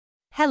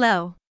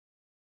Hello.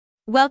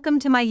 Welcome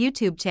to my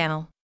YouTube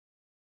channel.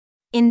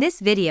 In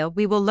this video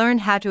we will learn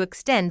how to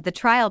extend the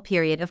trial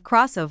period of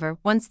CrossOver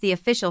once the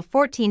official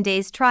 14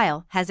 days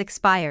trial has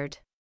expired.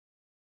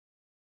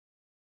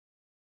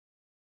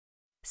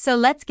 So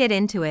let's get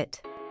into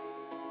it.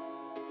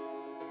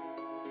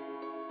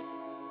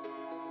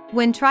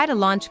 When try to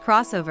launch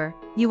CrossOver,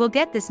 you will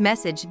get this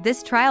message: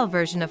 this trial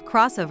version of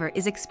CrossOver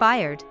is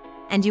expired,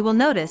 and you will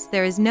notice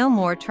there is no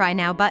more Try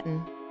Now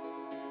button.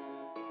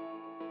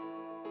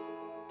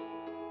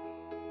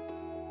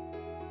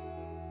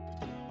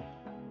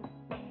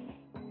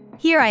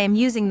 Here I am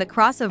using the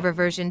CrossOver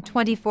version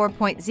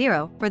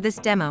 24.0 for this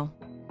demo.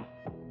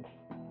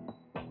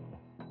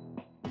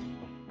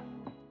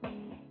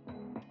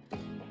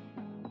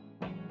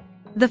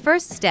 The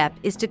first step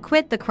is to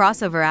quit the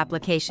CrossOver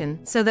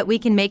application so that we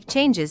can make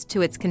changes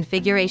to its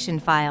configuration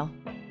file.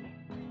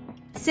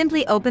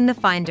 Simply open the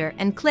Finder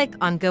and click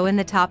on Go in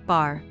the top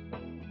bar.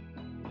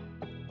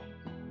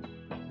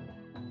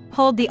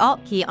 Hold the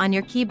Alt key on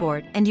your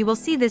keyboard and you will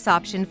see this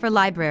option for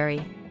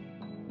Library.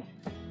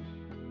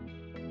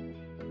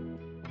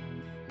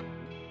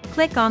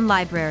 Click on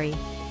Library.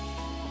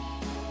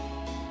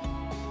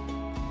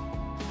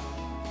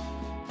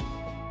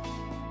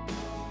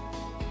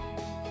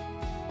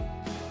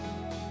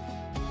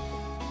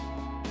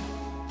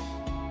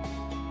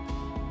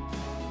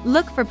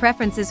 Look for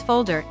Preferences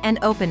folder and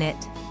open it.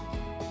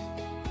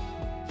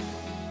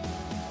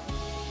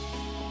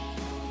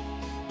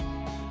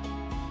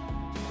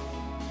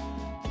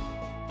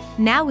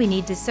 Now we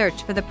need to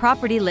search for the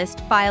property list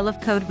file of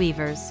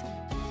CodeWeavers.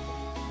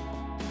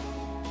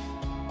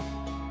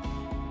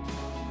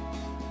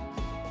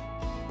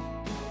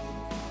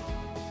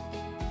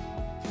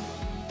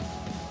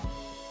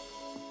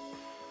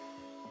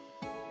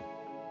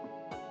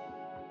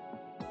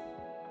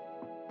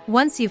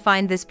 Once you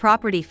find this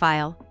property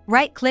file,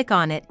 right-click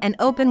on it and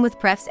open with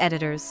Prefs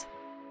Editors.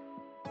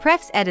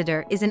 Prefs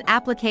Editor is an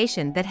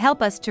application that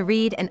helps us to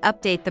read and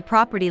update the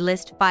property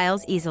list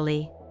files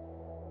easily.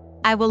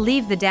 I will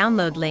leave the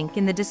download link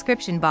in the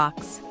description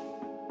box.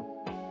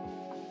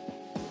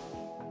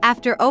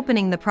 After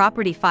opening the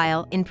property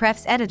file in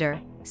Prefs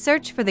Editor,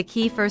 search for the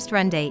key first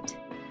run date.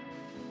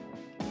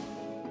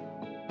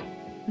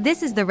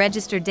 This is the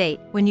registered date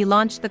when you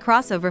launched the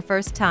CrossOver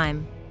first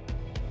time.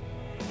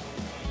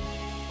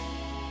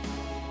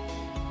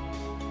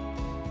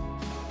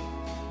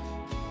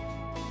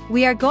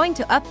 We are going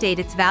to update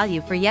its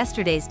value for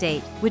yesterday's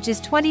date, which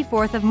is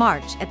 24th of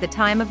March at the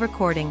time of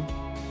recording.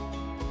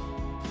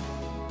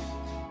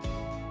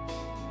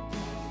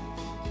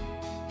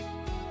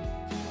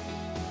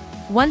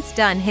 Once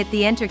done, hit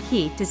the Enter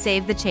key to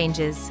save the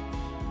changes.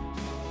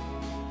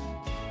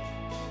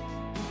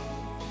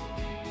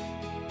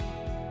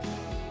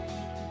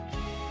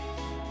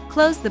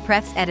 Close the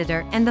Prefs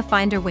Editor and the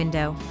Finder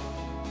window.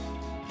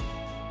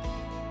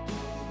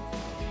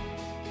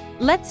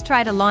 Let's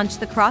try to launch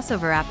the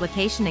CrossOver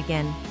application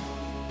again.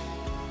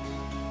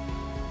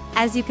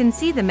 As you can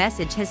see, the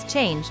message has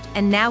changed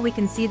and now we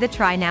can see the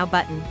Try Now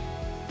button.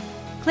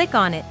 Click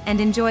on it and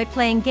enjoy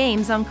playing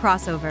games on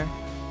CrossOver.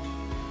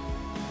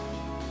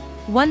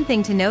 One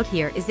thing to note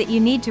here is that you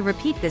need to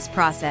repeat this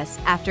process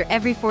after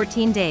every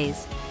 14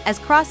 days, as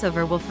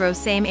CrossOver will throw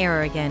same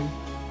error again.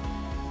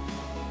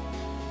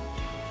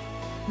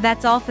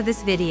 That's all for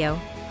this video.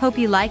 Hope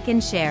you like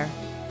and share.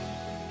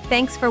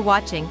 Thanks for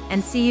watching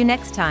and see you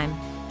next time.